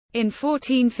In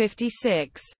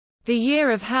 1456, the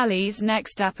year of Halley's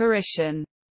next apparition,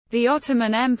 the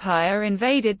Ottoman Empire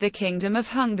invaded the Kingdom of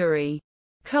Hungary,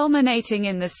 culminating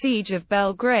in the Siege of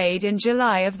Belgrade in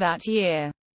July of that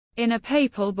year. In a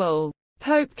papal bull,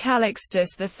 Pope Calixtus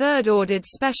III ordered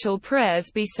special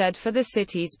prayers be said for the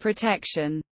city's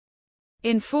protection.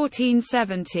 In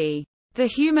 1470, the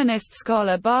humanist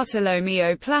scholar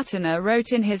Bartolomeo Platina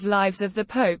wrote in his Lives of the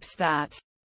Popes that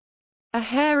a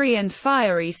hairy and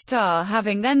fiery star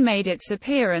having then made its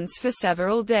appearance for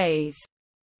several days,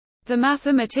 the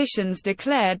mathematicians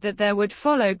declared that there would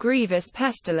follow grievous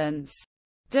pestilence,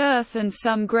 dearth and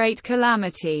some great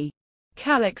calamity.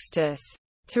 Calixtus,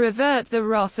 to avert the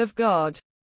wrath of God,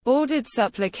 ordered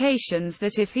supplications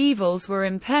that if evils were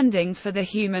impending for the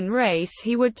human race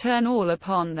he would turn all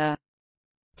upon the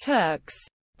Turks,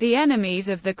 the enemies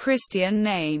of the Christian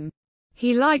name.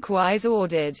 He likewise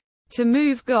ordered to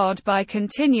move God by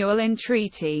continual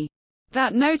entreaty,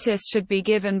 that notice should be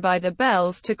given by the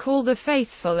bells to call the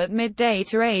faithful at midday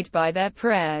to aid by their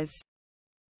prayers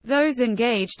those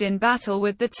engaged in battle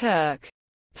with the Turk.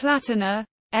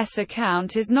 Platina's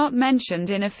account is not mentioned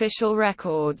in official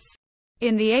records.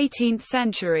 In the 18th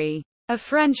century, a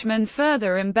Frenchman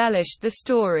further embellished the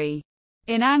story,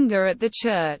 in anger at the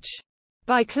Church,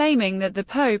 by claiming that the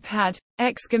Pope had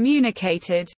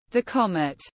excommunicated the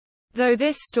comet, though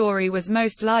this story was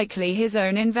most likely his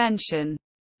own invention.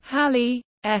 Halley's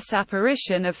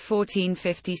apparition of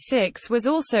 1456 was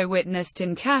also witnessed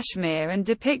in Kashmir and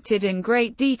depicted in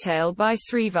great detail by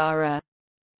Srivara,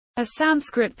 a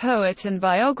Sanskrit poet and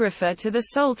biographer to the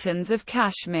sultans of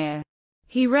Kashmir.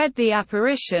 He read the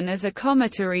apparition as a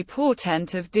cometary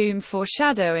portent of doom,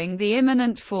 foreshadowing the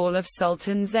imminent fall of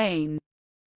Sultan Zayn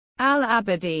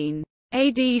al-Abidin,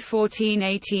 AD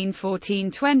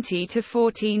 1418–1420 to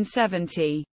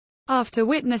 1470. After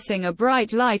witnessing a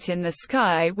bright light in the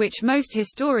sky which most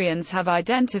historians have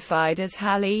identified as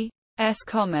Halley's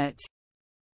comet,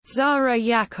 Zara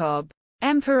Yacob,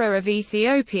 Emperor of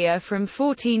Ethiopia from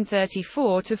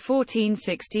 1434 to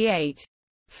 1468,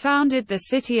 founded the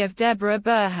city of Debre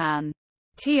Berhan,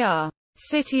 Tr.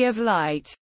 City of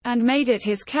Light, and made it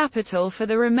his capital for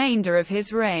the remainder of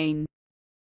his reign.